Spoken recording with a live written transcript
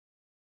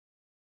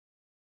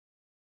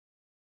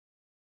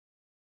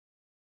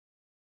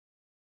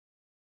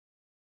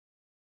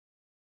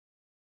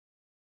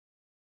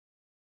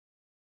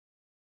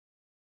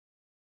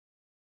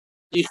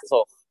Ich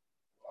so.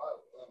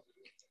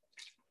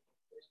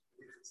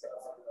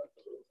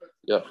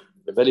 Yeah,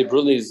 Veli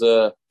Bruni's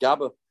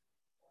Gabe.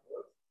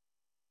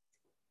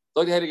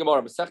 Look at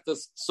Gemara.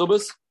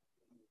 Kesubos.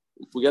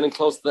 We're getting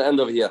close to the end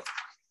of here.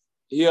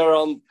 Here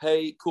on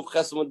Pei Kuf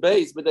Chesum and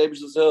Beis, but David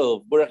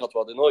Zil. Burachat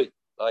what Noi.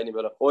 I need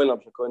better coin. I'm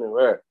going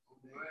where.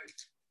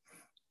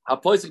 A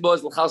poisik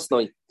boys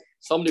l'chasnoi.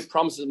 Somebody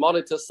promises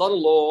money to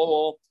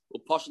son-in-law.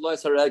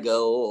 U'pashla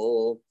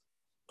regel.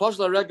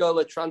 Pashla regel.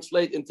 They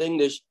translate into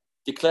English.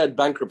 Declared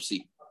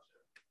bankruptcy.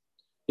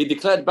 He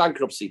declared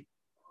bankruptcy.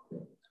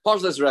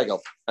 Pashla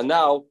regel, and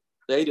now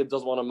the Edith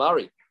doesn't want to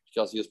marry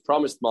because he was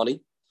promised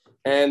money,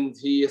 and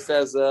he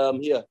says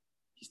here.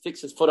 He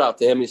sticks his foot out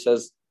to him. He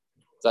says,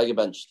 "Sei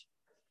gebenched,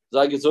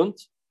 sei gesund.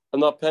 I'm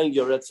not paying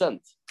you a red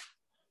cent."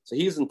 So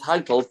he's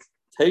entitled.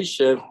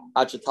 Teishev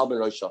achetal ben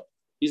roisha.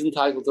 He's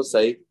entitled to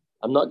say,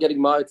 "I'm not getting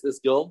married to this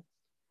girl,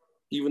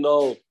 even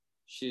though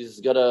she's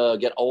gonna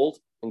get old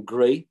and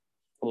gray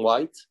and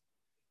white.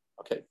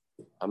 Okay,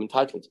 I'm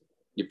entitled.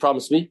 You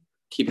promised me.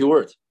 Keep your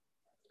word."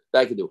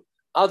 That I can do.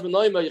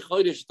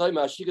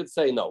 She can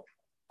say, "No,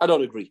 I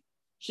don't agree."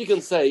 She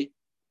can say,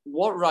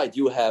 "What right do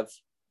you have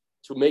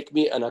to make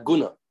me an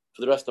aguna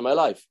for the rest of my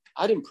life?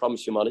 I didn't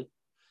promise you money.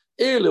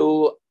 If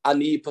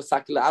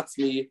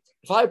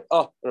I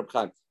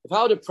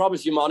would have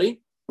promised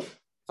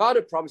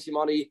you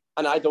money,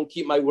 and I don't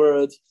keep my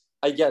word,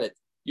 I get it.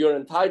 You're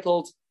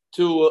entitled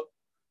to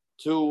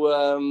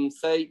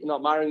say you're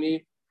not marrying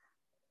me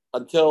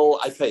until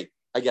I pay.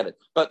 I get it.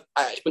 But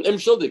it's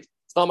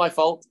not my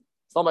fault.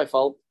 It's not my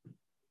fault."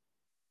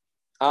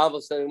 I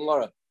will say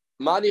tomorrow.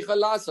 Mani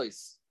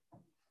chalasois.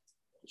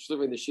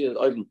 Shluvi the shir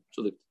open.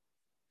 Shluvi.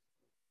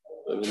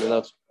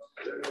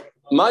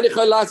 Mani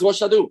chalas. What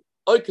should I do?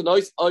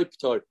 Oikanois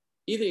oiktor.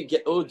 Either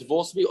you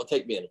divorce me or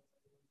take me in.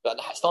 But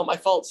it's not my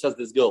fault, says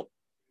this girl.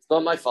 It's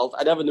not my fault.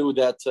 I never knew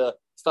that.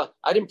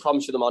 I didn't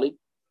promise you the money.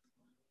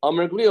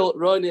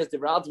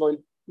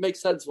 Makes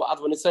sense what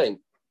Advan is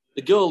saying.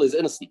 The girl is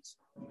innocent.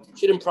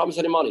 She didn't promise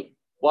any money.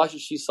 Why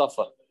should she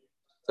suffer?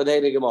 So they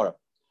the Gemara.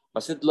 I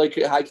said, like,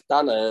 this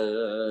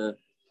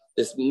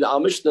our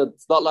Mishnah,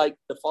 it's not like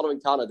the following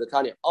Tana, the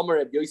Tanya, Amar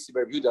Reb Yosi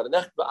Reb Yehuda, the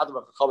next Adam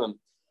of Chachamim.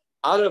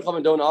 Adam of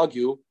Chachamim don't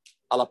argue,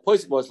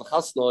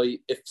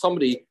 if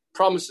somebody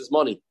promises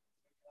money,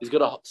 he's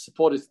going to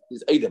support his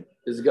Adam,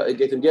 he's going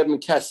to give him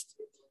kest,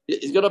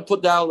 he's going to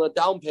put down a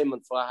down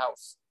payment for a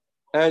house.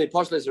 And he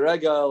postulates a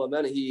regal, and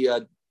then he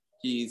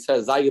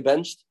says, Zayga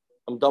benched,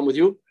 I'm done with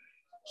you.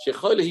 She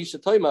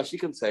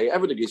can say,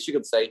 everything she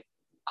can say,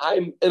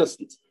 I'm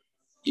innocent.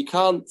 You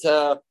can't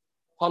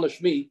punish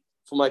me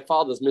for my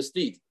father's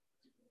misdeed.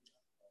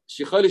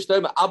 What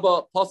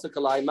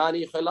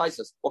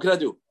can I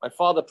do? My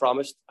father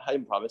promised, I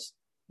didn't promise.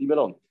 Leave me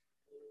alone.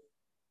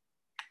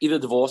 Either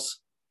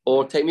divorce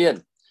or take me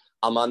in.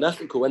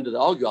 When did they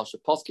argue?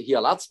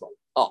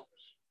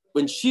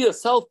 When she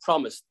herself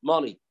promised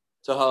money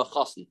to her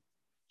chassan,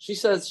 she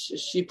says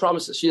she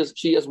promises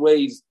she has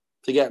ways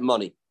to get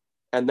money,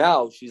 and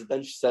now she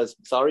says,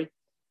 "Sorry,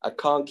 I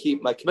can't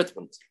keep my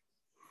commitment."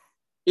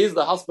 Is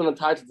the husband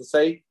entitled to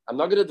say, "I'm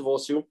not going to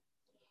divorce you, I'm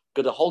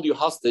going to hold you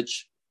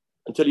hostage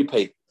until you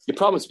pay. You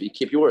promised me,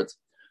 keep your words."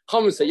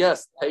 Come and say,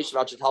 "Yes, it's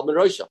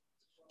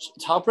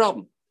her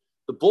problem.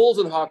 The ball's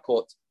in her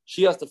court.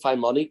 She has to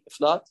find money. If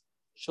not,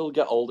 she'll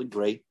get old and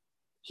grey.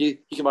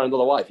 He can marry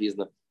another wife. He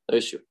isn't the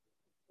issue.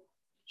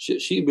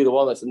 She'd be the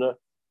one that's in the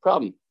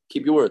problem.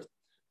 Keep your word."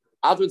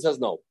 Advin says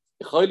no.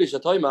 You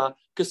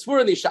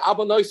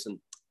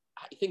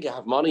think I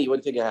have money? What do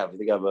you think I have? You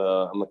think I'm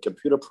a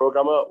computer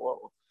programmer?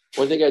 What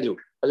do you think I do?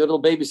 I do a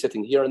little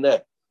babysitting here and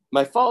there.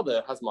 My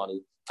father has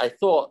money. I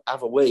thought I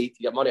have a way to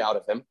get money out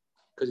of him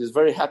because he's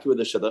very happy with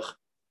the shidduch.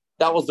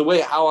 That was the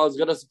way how I was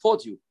going to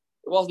support you.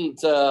 It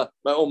wasn't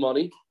my own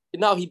money.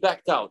 Now he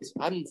backed out.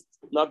 I'm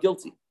not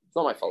guilty. It's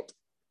not my fault.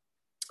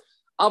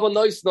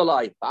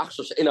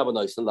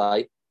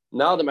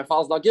 Now that my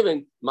father's not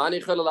giving,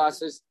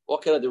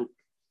 what can I do?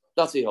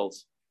 That's what he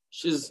holds.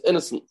 She's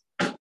innocent.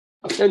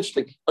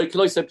 Interesting.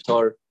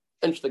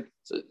 Interesting.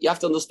 So you have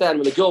to understand,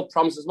 when a girl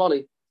promises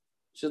money,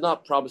 she's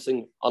not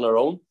promising on her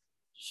own.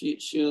 She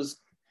is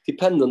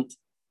dependent.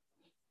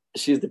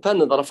 She's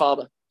dependent on her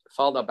father. Her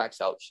father backs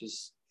out.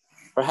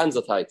 Her hands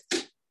are tied.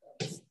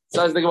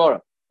 Says the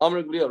Gemara.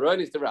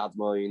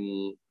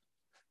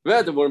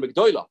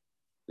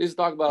 This is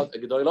talk about a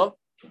gedola.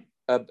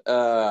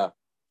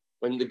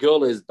 When the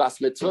girl is bas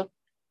mitzvah,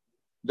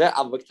 there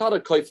al vaktana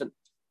koifen.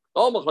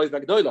 All machlois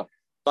gedola.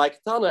 By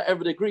Ketana,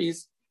 everybody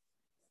agrees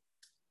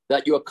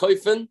that you are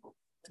koifen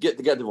to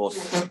get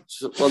divorced.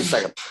 Just 1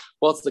 second.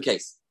 What's the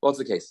case?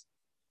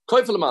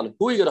 Koifen man,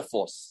 who are you going to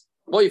force?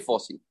 What are you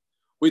forcing?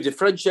 We're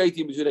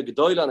differentiating between a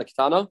gedola and a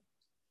Ketana,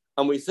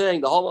 and we're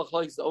saying the whole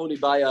machlois is only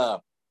by a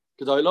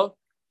gedola.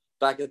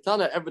 By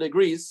Ketana, everybody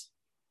agrees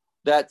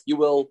that you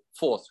will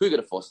force. Who are you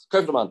going to force?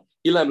 Koifen man,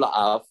 ilem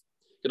la'av.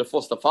 You're going to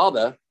force the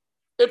father.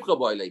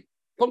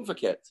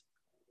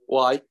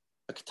 Why?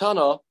 A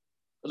Ketana,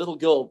 a little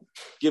girl,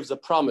 gives a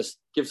promise,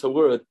 gives her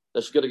word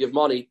that she's going to give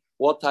money.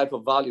 What type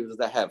of value does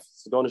that have?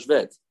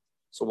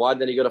 So why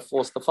then are you going to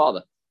force the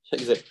father?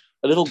 A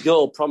little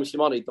girl promised you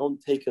money. Don't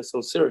take her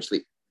so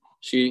seriously.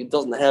 She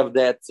doesn't have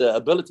that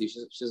ability.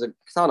 She's a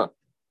katana.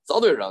 It's the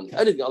other way around.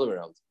 Anything the other way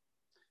around.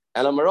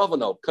 And I'm a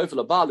no.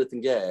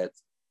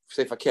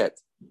 Say faket.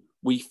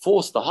 We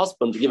force the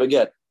husband to give a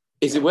get.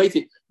 Is he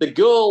waiting? The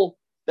girl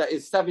that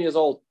is 7 years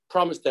old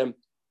promised him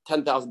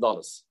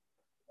 $10,000.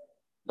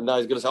 And now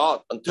he's going to say,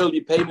 until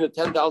you pay me the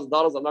 $10,000, I'm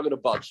not going to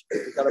budge.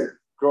 He's got to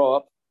grow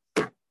up.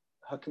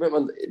 Her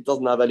commitment, it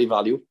doesn't have any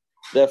value.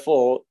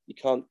 Therefore, you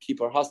can't keep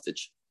her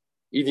hostage.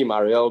 Either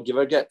marry her or give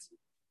her a get.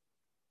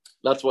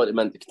 That's what it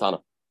meant, the katana.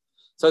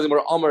 So if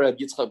you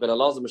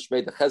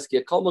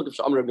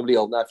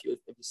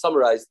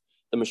summarize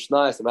the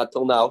Mishnah about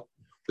till now,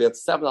 we had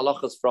 7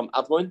 halachas from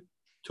Admon,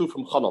 2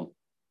 from Chanan.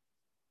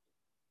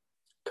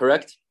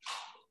 Correct?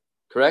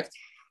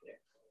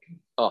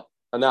 Oh,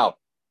 and now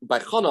by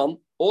Chanan,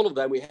 all of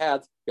them we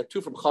had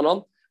 2 from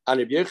Chanan, and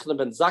Rabbi Yochanan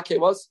ben Zakkai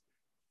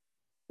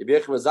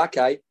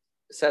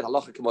said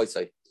halacha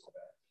k'moisei.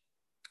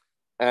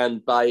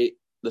 And by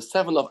the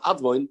 7 of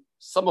Admon,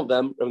 some of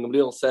them, Rabbi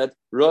Gamliel said,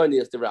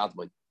 Roani is divrei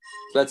Admon.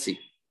 So let's see.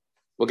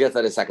 We'll get that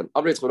in a second.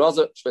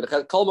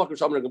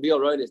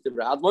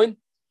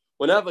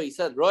 Whenever he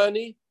said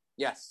Roani,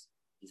 yes,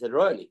 he said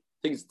Roani. I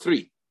think it's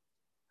 3.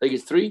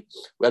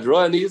 We had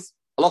Roani's,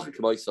 halacha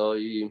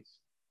k'moisei.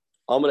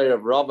 Amalei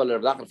Rav Rav and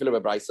Rav Nachman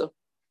Filim Brisa.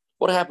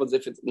 What happens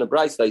if it's in the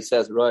Brisa he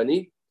says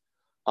Roani?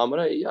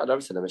 Amalei, I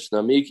never said a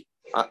Mishnah.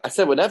 I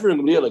said whenever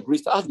Gamliel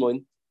agrees to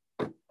Admon,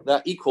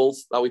 that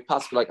equals that we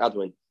pass like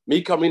Admon.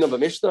 Me kamina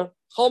b'Mishnah.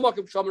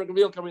 Chalmakim Shamar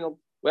Gamliel kamina.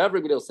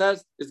 Wherever Gamliel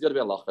says, it's going to be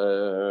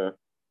Allah.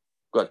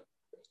 Good.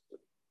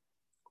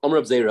 Amar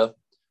Rab Zera,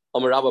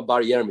 Amar Rabba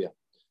Bar Yermia.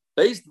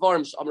 Based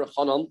Varim Shamar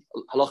Chanan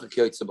halacha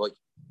kiyotzaboy.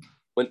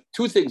 When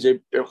 2 things,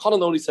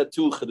 Chanan only said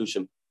 2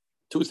 chedushim.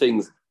 2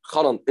 things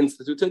Chanan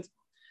instituted,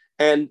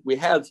 and we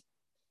had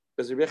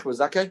because Rebbe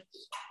Zakkai.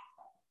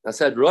 I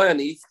said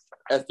Royani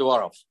as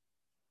Dwarov.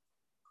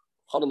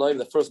 Chanan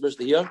the first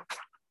Mishnah here.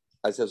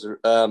 I says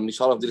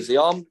Nishal of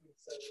Dilisayam.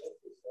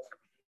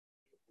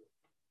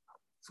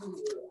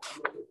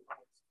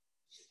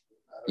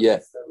 Yeah.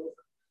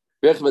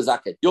 Rebbe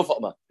Zakkai.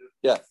 Yofama.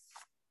 Yeah.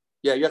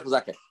 Yeah, Rebbe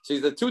Zakkai. So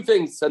the 2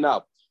 things. So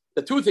now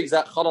the 2 things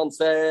that Chanan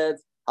said.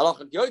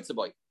 Halacha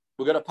kiyotzba.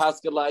 We're going to pass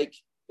it like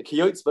the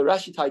kiyotzba.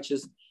 Rashi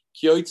teaches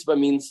kiyotzba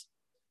means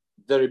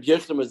the Rebbe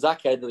Yochanan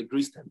Zakkai that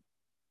agrees to him.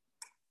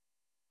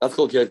 That's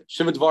called kiyotzba.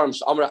 Shivit varim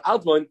sh'amra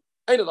admon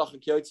ein halacha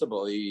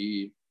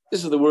kiyotzba.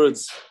 This is the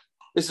words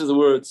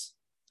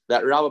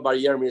that Rabbi Bar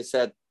Yermia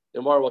said.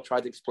 And more will try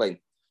to explain.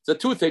 So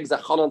 2 things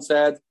that Chanan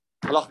said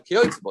halacha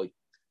kiyotzba.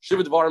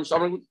 Shivit varim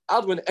sh'amra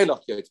admon ein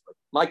halacha kiyotzba.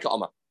 My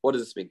ka'ama. What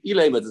does this mean?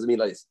 Ilema does it mean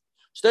like this?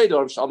 Shtei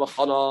varim sh'amra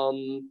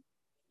Chanan.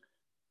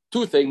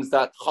 2 things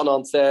that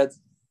Chanan said,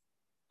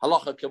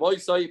 halacha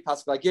k'moisai,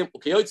 pass like him,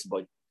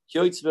 kiyotzba.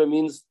 Kiyotzba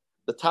means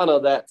the Tana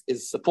that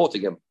is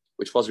supporting him,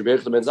 which was Rebbe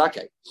Yochanan ben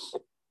Zakkai.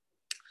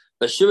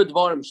 The Shiva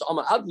Dvarim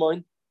Sh'ama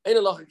Admon, ein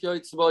halacha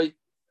kiyotzba,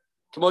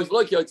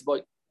 k'moisai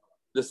kiyotzba.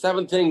 The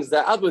 7 things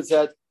that Admon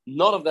said,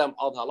 none of them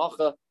are the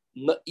halacha,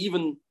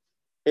 even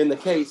in the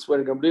case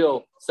when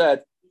Gamliel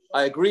said,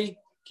 I agree,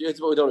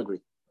 kiyotzba, we don't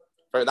agree.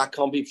 That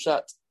can't be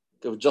pshat.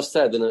 It was just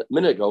said a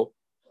minute ago,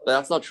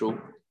 that's not true.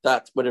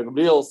 That when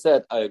Gamliel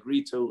said, I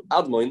agree to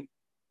Admon,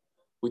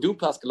 we do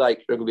pass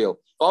like Gamliel.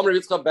 Do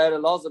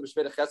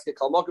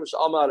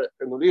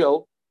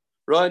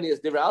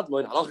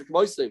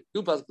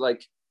pass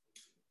like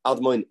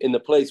Admon in the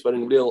place where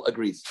Gamliel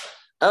agrees.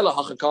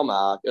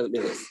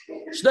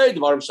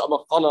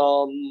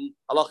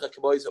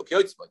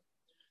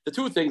 The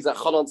 2 things that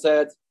Chanan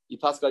said, you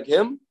pass like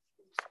him,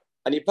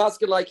 and you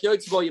pass like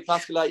Yotzbo, you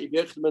pass like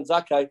Rebbe Yochanan ben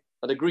Zakkai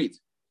that agreed.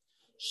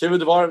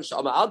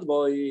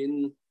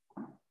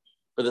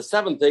 For the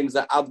 7 things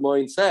that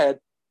Admon said,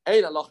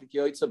 ain't halacha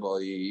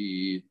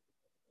kiyotzba.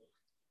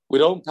 We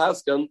don't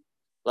pass him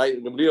like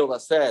Gamliel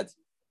that said,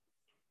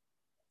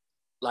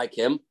 like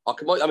him.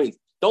 I mean,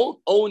 don't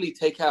only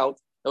take out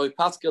that we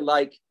pass him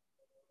like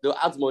the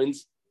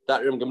Admons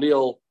that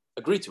Gamliel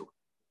agreed to,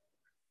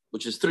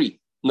 which is 3.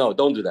 No,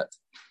 don't do that.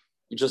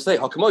 You just say,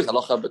 hakamois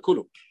halacha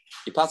bekulu.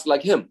 You pass it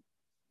like him.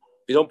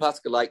 You don't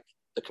pass it like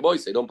the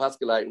kamois. You don't pass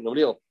it like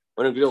Gamliel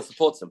when Gamliel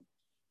supports him.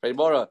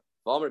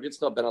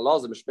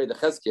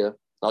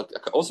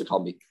 Also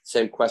call me.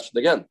 Same question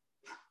again.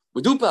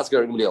 We do pass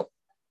Gamliel.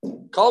 We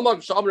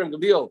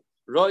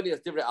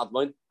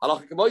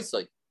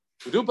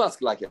do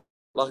pass like him.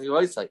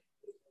 It's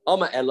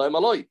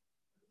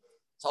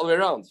all the way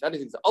around. If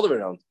anything's the other way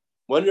around.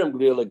 When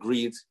Gamliel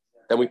agreed,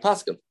 then we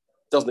pass him.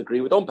 Doesn't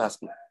agree, we don't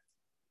pass him.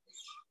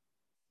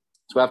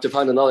 So we have to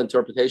find another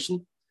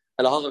interpretation.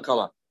 And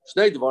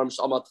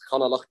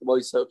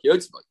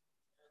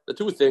the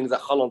 2 things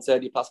that Chanan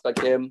said, he passed like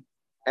him,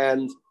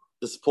 and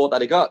the support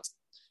that he got.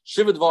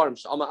 Then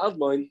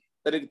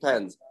it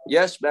depends.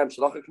 Yes,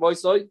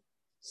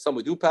 some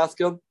we do pass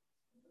him.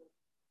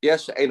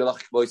 Yes,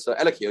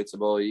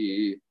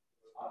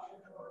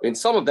 in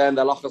some of them,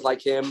 the halach is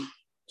like him,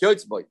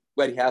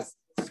 when he has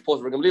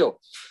support from Gamliel.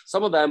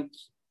 Some of them,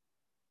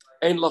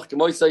 Ein lach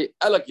gemoisei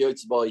elak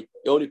yoitz boy.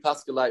 Yoni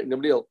Pascal like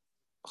Gabriel.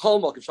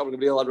 Hallmark of Shabbat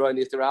Gabriel Adroin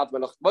is the Rad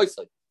Melach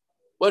Moisei.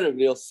 When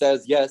Gabriel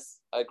says yes,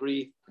 I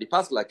agree, but he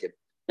Pascal like it.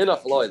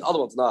 Enough Lloyd, other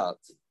ones not.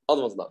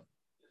 Other ones not.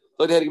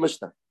 So the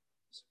Mishnah.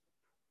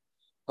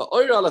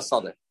 Ha'oir ala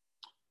sadeh.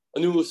 A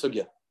new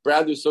sugya.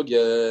 Brand new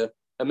sugya.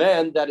 A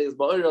man that is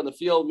ba'oir on the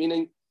field,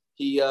 meaning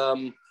he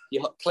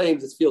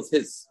claims his field's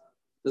his.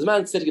 There's a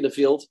man sitting in the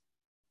field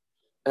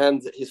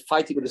and he's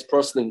fighting with this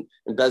person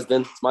in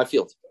Bezdin. It's my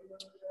field.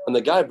 And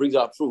the guy brings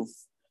out proof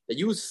that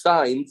you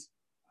signed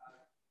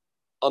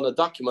on a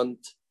document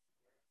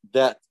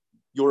that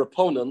your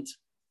opponent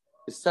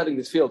is selling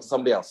this field to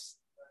somebody else.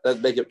 Let's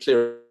make it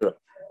clearer.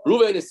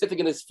 Reuven is sitting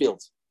in his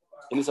field,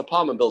 in his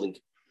apartment building.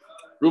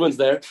 Reuven's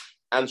there,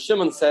 and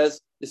Shimon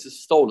says, this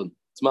is stolen.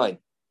 It's mine.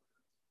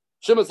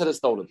 Shimon said it's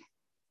stolen.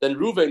 Then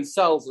Reuven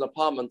sells an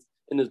apartment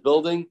in his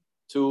building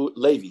to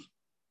Levi.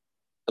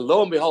 And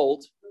lo and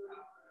behold,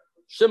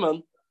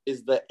 Shimon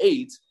is the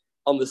aide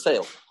on the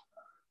sale.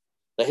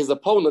 That his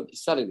opponent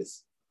is selling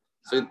this.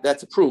 So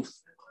that's a proof.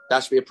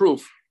 That should be a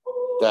proof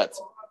that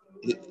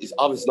it's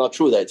obviously not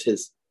true that it's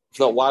his. If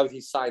not, why would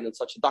he sign on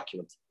such a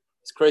document?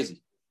 It's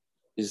crazy.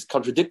 He's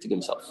contradicting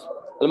himself.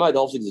 And the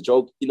whole thing is a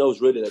joke. He knows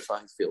really that's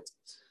not his field.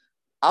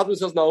 Adam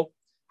says no.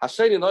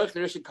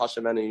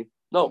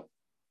 No.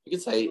 You can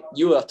say,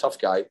 you're a tough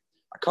guy.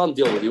 I can't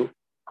deal with you.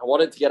 I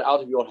want it to get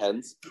out of your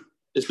hands.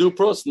 This new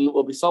person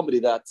will be somebody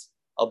that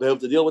I'll be able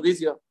to deal with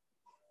easier.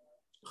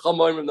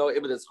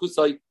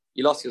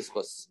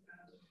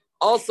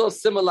 Also,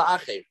 similar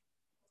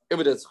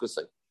evidence.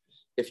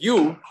 If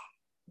you're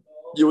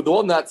the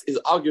one that is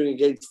arguing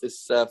against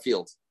this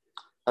field,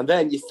 and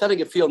then you're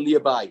selling a field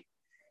nearby,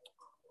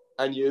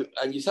 and you're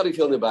selling a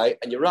field nearby,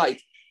 and you're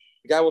right,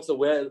 the guy wants to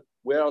where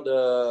are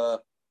the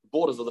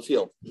borders of the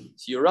field.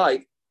 So you're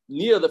right,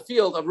 near the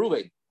field of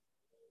Reuven.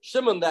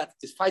 Shimon that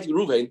is fighting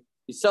Reuven,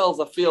 he sells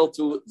a field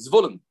to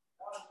Zvulun.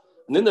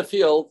 And in the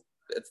field,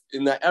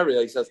 in that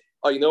area, he says,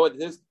 oh, you know what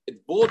it is? It's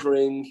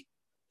bordering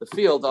the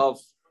field of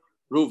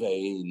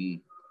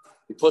Reuven.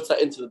 He puts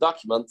that into the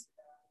document.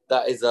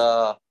 That is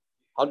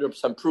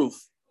 100% proof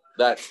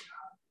that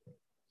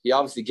he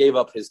obviously gave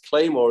up his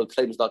claim, or the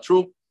claim is not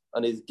true,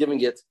 and he's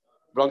giving it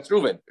wrong to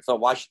Reuven. If not,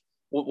 why?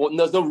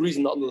 There's no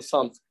reason under the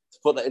sun to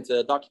put that into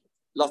the document.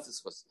 Let's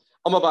discuss.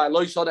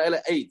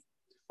 Only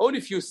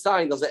if you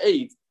signed as an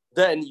aid,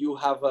 then you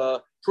have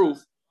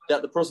proof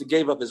that the person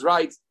gave up his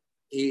rights.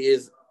 He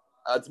is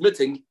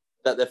admitting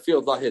that the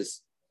field's not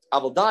his.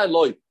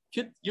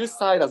 You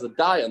sign as a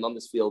dayan on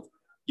this field.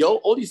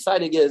 All you're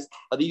signing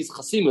are these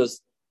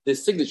chasimas.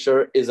 This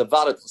signature is a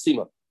valid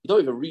chasima. You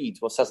don't even read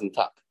what says on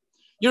top.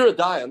 You're a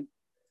dayan,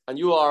 and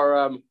you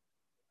are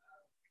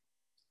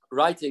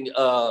writing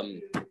a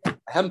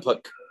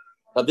hempuk.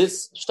 Now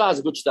this shtar is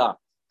a good shtar.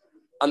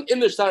 And in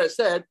the shtar it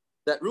said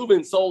that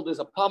Reuben sold this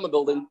apartment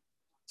building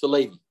to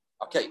Levi.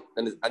 Okay,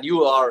 and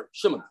you are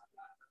Shimon.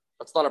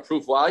 That's not a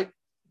proof. Why?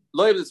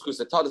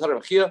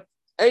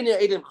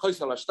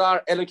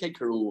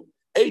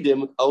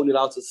 Edim only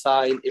allowed to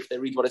sign if they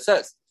read what it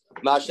says.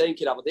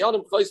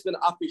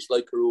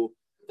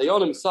 They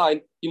only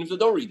sign even if they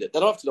don't read it. They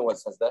don't have to know what it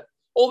says there.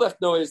 All they have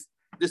to know is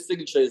this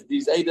signature is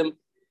these Edim.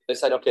 They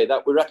said, okay,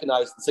 that we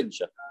recognize the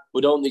signature.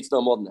 We don't need to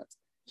know more than that.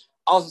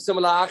 Also,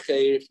 similar, if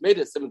you made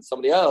it similar to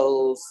somebody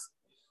else,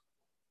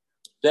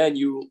 then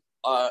you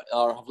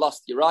have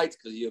lost your right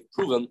because you have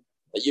proven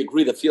that you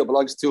agree the field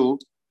belongs to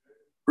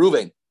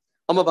Reuven.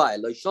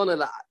 Only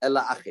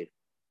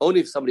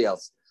if somebody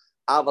else.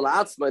 If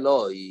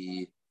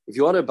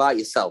you want to buy it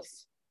yourself,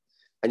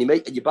 and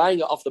you're buying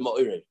it off the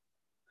Ma'ire,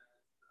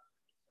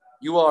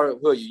 who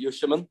are you? You're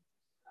Shimon,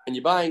 and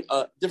you're buying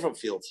a different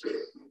field,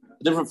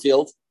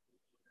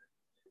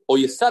 or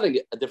you're selling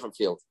it a different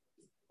field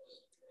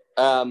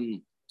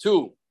to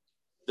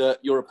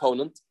your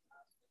opponent.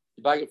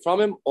 You're buying it from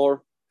him,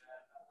 or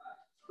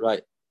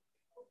right,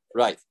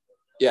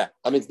 yeah.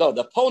 I mean, no,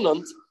 the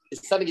opponent is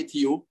selling it to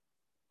you.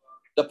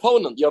 Your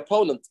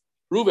opponent,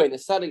 Reuven,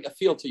 is selling a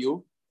field to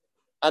you,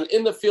 and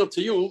in the field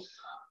to you,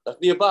 that's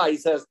nearby, he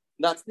says,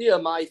 that's near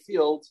my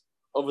field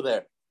over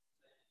there.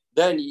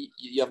 Then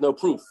you have no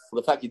proof for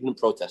the fact you didn't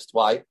protest.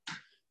 Why?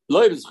 You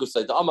want me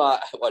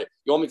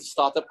to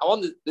start up? I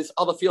want this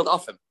other field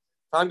off him.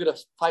 If I'm going to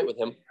fight with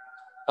him,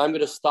 I'm going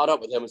to start up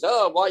with him and say,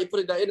 oh, why are you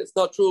putting that in? It's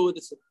not true.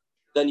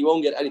 Then you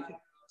won't get anything.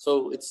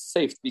 So it's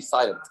safe to be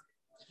silent.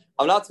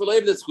 I'm not to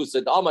believe this. You wouldn't say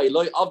it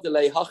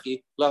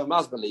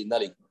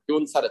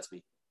to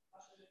me.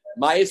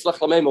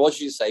 What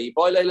should you say?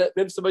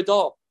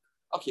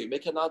 Okay,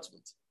 make an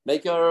announcement.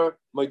 Make a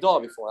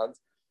maidah beforehand.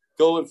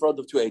 Go in front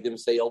of two Eidim and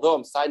say, although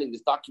I'm signing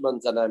this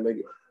document and I'm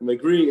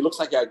agreeing, it looks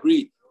like I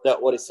agree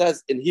that what it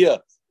says in here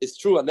is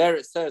true, and there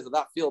it says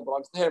that field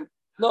belongs to him.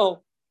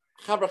 No.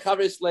 I'm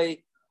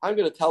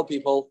going to tell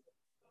people,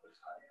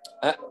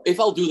 if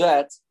I'll do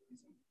that,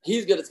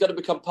 it's going to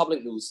become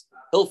public news.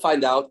 He'll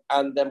find out,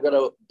 and I'm going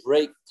to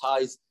break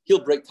ties.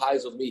 He'll break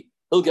ties with me.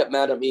 He'll get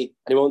mad at me,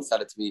 and he won't sell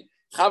it to me.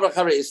 They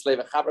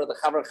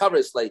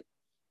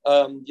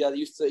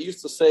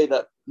used to say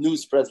that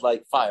news spreads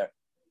like fire.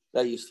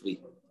 That used to be.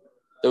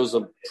 There was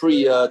a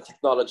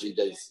pre-technology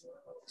days.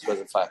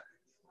 Spread fire.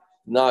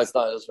 Now it's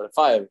not. It's spread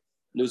fire.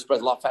 News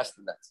spreads a lot faster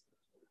than that.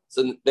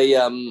 So they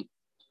so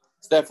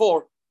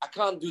therefore I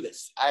can't do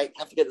this. I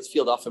have to get this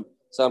field off him.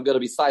 So I'm going to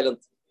be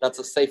silent. That's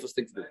the safest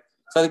thing to do.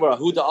 So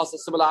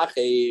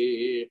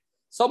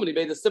somebody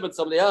made a simon,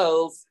 somebody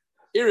else.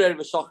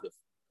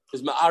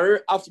 His ma'arer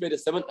after he made a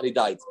simon and he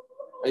died.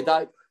 He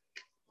died.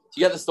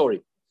 You get the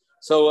story.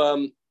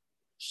 So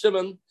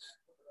Shimon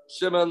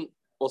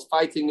was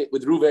fighting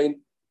with Ruvain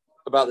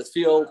about this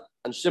field,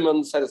 and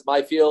Shimon said it's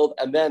my field,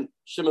 and then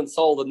Shimon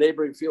sold the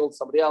neighboring field to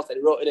somebody else, and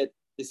he wrote in it,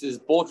 this is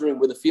bordering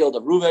with the field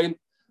of Ruvain,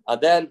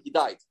 and then he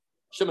died.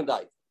 Shimon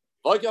died.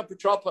 And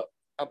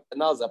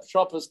now there's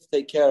Apotropos to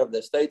take care of the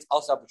estate.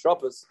 Also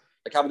Apotropos,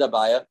 the Kabbalah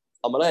Abaya,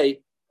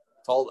 Amalei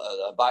told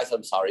Abaya said,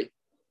 I'm sorry,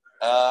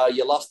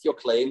 you lost your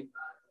claim.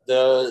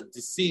 The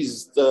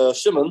deceased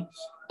Shimon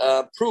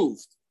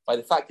proved by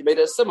the fact he made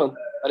it a simon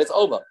that it's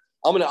over.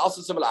 I'm going to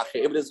also simon if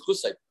it is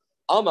chusay.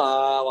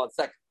 1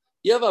 second.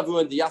 You ever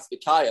in the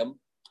Yaspikayim?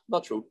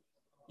 Not true.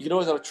 You can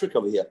always have a trick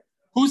over here.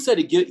 Who said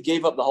he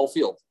gave up the whole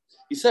field?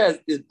 He says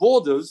it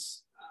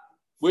borders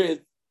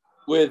with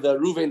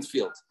Ruvain's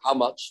field. How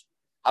much?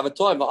 Have a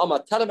time.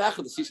 Tell him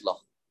the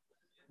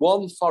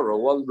 1 furrow,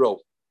 1 row.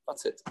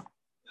 That's it.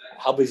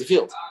 How big is the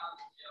field?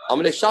 I'm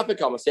going to shapik.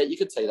 Say you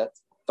could say that.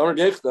 Don't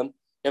rebuke them.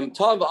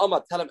 Tell him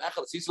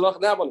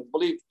now one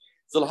believe.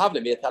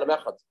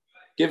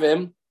 Give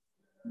him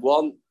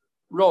 1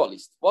 row at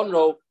least. 1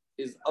 row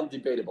is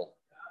undebatable.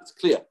 It's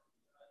clear.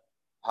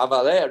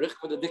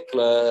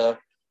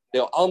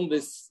 On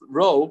this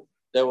row,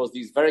 there was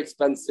these very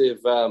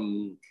expensive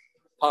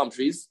palm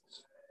trees,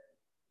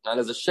 and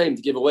it's a shame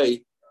to give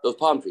away those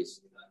palm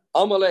trees.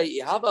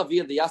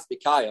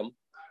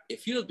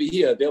 If he would be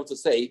here, be able to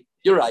say,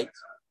 you're right,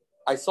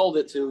 I sold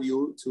it to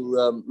you,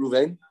 to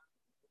Ruvain,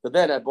 but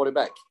then I bought it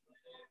back.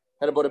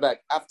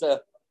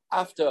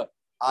 After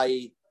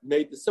I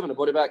made the simon, I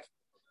bought it back.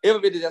 Yeah,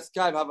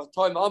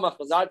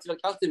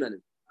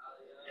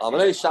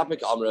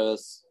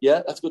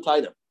 that's good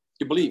time.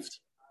 You believed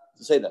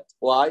to say that.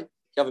 Why? You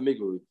have a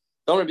miguru.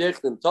 Don't because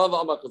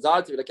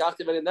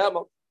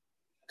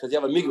you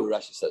have a miguru,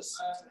 Rashi says.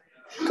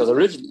 Because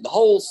originally, the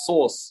whole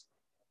source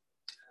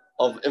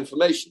of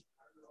information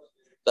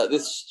that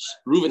this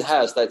Reuven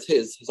has, that's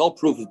his whole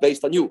proof is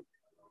based on you.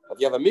 If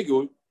you have a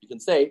miguru, you can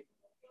say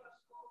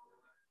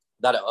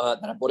that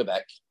I bought it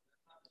back.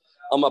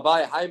 If you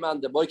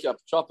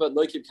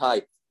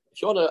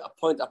want to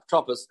appoint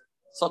Apotropos,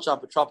 such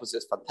Apotropos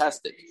is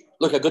fantastic.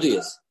 Look how good he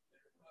is.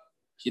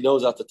 He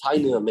knows how to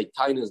tiny and make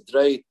tiny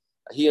dre.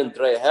 He and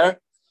dre hair.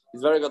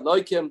 He's very good.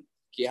 Noikim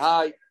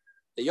kihai.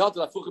 The yad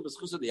lafuchim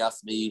b'schusa the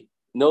yasmi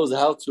knows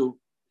how to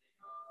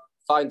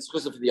find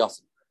schusa for the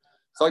yasim.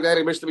 So like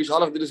that, Mishnah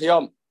Mishalach did his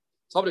yam.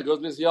 Somebody goes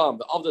to his yam.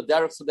 But of the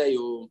derech today,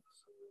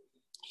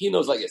 he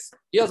knows like this.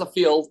 He has a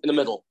field in the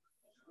middle,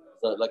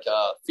 so like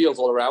fields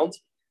all around.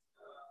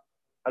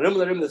 And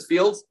in this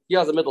field, he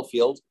has a middle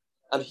field,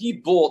 and he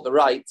bought the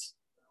right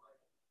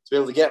to be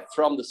able to get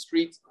from the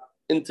street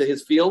into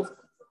his field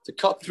to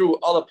cut through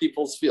other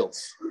people's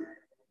fields.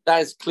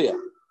 That is clear.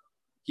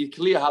 He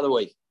clear had a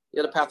way. He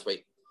had a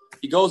pathway.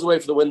 He goes away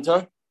for the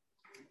winter.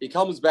 He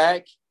comes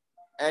back,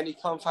 and he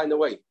can't find a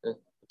way. The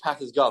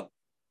path is gone.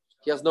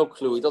 He has no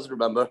clue. He doesn't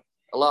remember.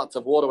 A lot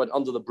of water went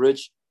under the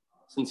bridge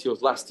since he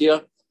was last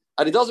year,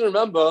 and he doesn't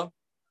remember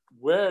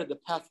where the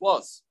path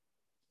was.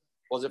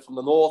 Was it from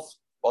the north?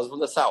 Was it from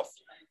the south?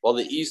 Was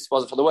it the east?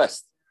 Was it from the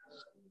west?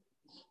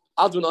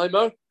 Adon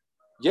Aimer,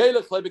 yeah,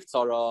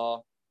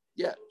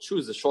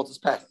 choose the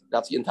shortest path.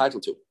 That's the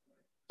entitled to.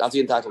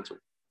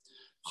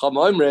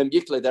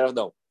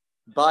 No.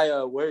 Buy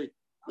a way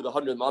with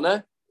 100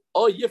 mana,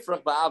 or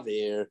yifrach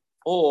ba'avir,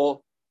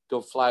 or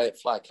go fly a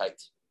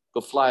kite.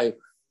 Go fly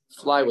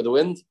with the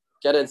wind,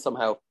 get in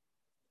somehow.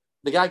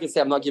 The guy can say,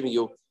 I'm not giving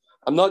you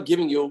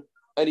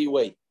any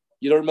way.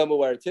 You don't remember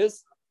where it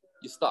is,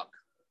 you're stuck.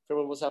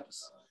 Remember what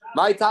happens.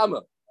 My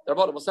Tama,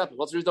 Rabbanah, what's happened?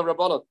 What's the reason of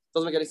Rabbanah?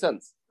 Doesn't make any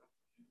sense.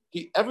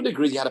 Everyone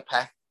agrees he had a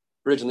path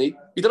originally.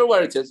 You don't know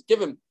where it is.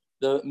 Give him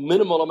the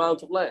minimal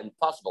amount of land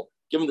possible.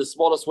 Give him the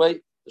smallest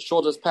way, the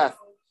shortest path.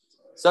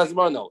 Says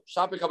Marno,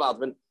 Shapik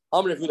Abadman,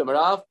 Amri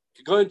Fudamarav,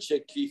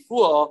 Kagunche,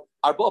 Kifua,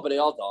 Arbob and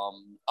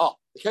Adam.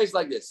 The case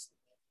like this.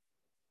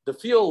 The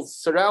fields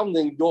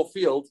surrounding your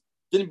field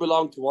didn't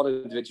belong to one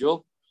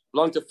individual,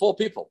 belonged to 4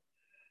 people.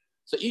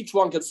 So each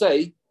one could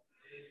say,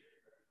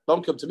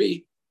 don't come to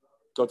me,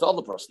 go to the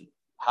other person.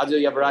 How do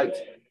you have a right?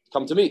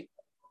 Come to me.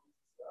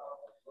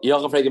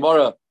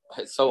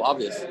 It's so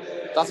obvious.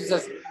 That's what he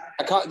says.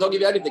 Don't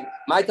give you anything.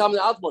 My time in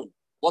Atmoin.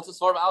 What's the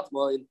svar of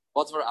Atmoin?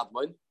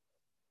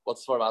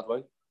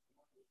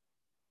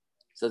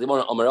 Says the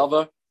morning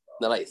Omerava,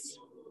 nice.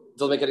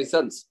 Doesn't make any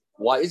sense.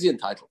 Why is he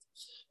entitled?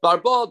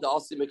 If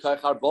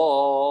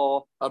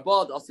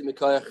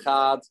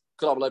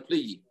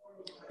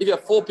you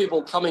have 4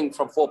 people coming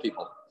from 4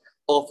 people,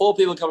 or 4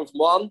 people coming from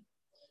 1,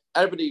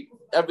 everybody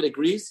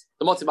agrees.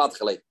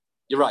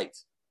 You're right.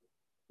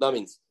 That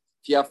means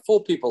if you have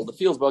 4 people, the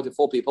fields belong to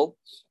 4 people,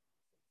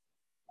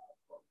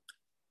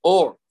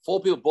 or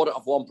 4 people bought it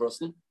off one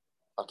person.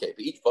 Okay,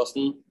 but each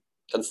person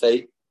can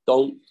say,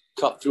 don't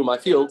cut through my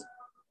field.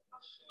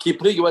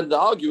 Kiprigi went to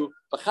argue,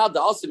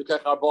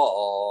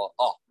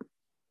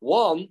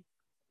 one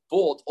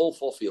bought all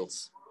 4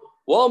 fields.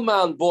 One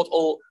man bought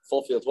all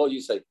 4 fields. What do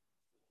you say?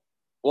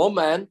 One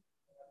man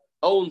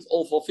owns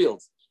all 4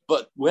 fields.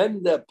 But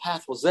when the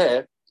path was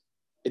there,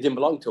 it didn't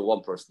belong to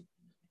one person.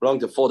 It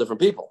belonged to 4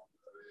 different people.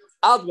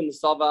 Admin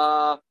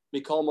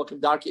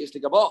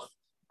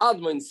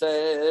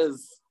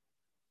says,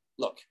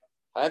 look,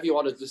 however you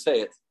wanted to say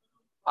it,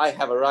 I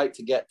have a right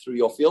to get through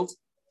your field.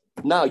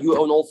 Now you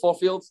own all 4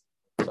 fields,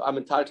 so I'm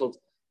entitled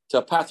to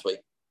a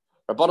pathway.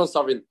 Rabbanon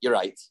Sovereign, you're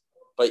right,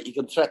 but you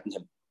can threaten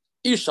him.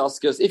 You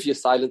shaskas, if you're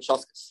silent,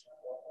 shaskas.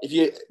 If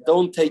you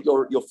don't take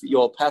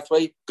your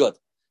pathway, good.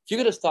 If you're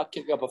going to start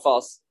kicking up a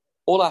fuss,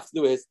 all I have to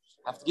do is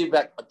I have to give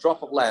back a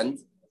drop of land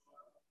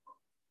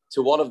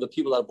to one of the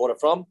people that I bought it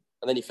from,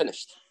 and then you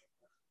finished.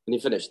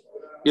 Interesting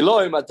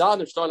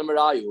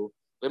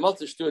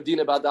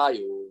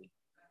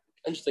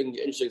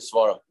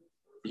svara.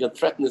 You can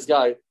threaten this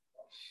guy.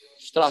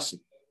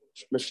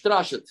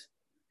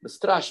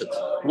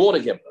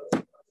 Warning him.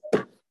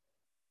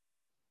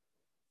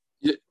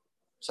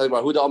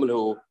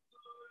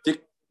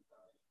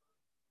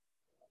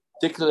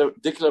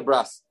 Dikler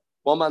brass.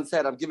 One man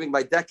said, I'm giving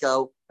my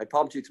decal, my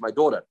palm tree to my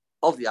daughter.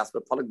 Of the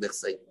aspect,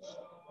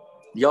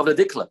 you have the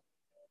dikler.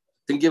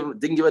 Didn't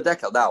give a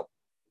decal. Now,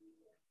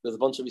 there's a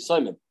bunch of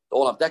Yisayimim. They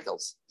all have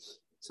decals.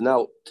 So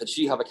now, can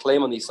she have a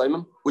claim on the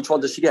Yisayimim? Which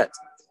one does she get?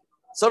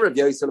 This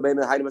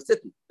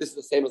is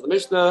the same as the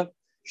Mishnah.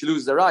 She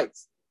loses the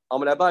rights.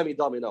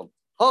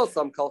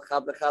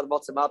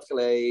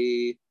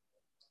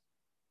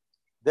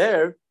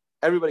 There,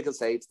 everybody can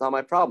say, it's not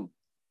my problem.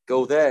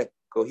 Go there,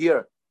 go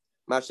here.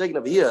 The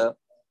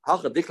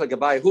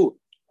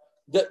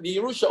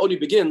Yerusha only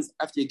begins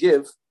after you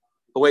give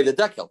away the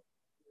decal.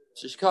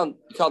 So you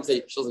can't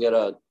say she doesn't get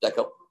a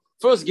decal.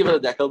 First give her a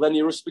decal, then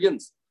Yerusha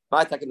begins.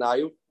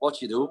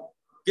 What you do,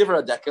 give her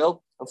a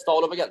decal and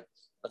start over again.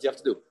 That's what you have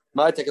to do.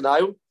 Let's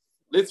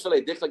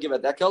give a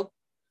decal.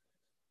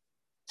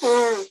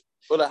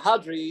 Well, a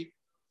hadri,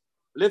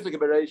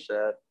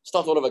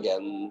 start all over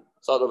again.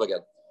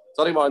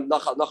 Starting about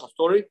Nacha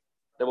story,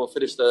 then we'll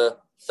finish the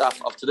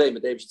staff of today.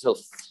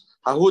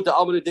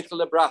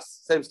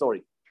 Same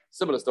story,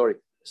 similar story.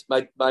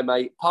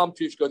 My palm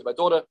tree should go to my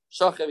daughter.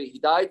 Shachevi, he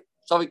died.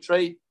 Shavik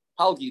Trey,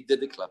 Palgi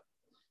did dikla.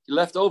 He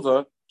left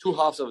over 2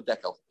 halves of a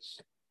decal.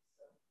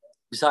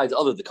 Besides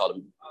other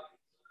decorum.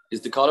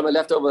 His decorum, I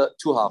left over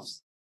 2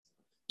 halves.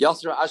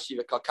 Yasra Ashi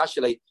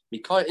Kakashile,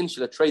 Mikar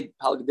Inshila trade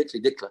Palgi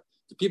dikla.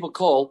 The people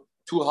call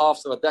 2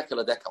 halves of a decal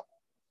a decal.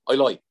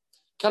 Oiloi.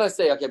 Can I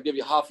say, okay, I'll give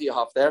you half here,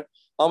 half there?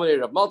 Amari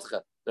Rav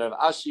Malcha, Rav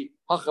Ashi,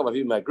 Hacham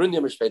Aviv Magrunia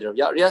Mishpeder of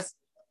Yar. Yes,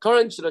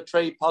 current should a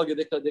trade Palga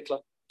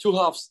dikla. 2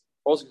 halves,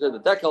 also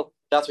considered the decal.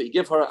 That's what you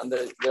give her, and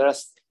the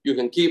rest you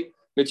can keep.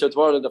 Mitchell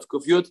Twarland of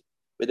Kufyud,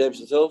 with them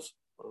himself.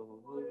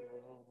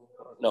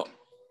 No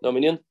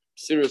minion.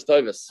 Serious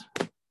Davis.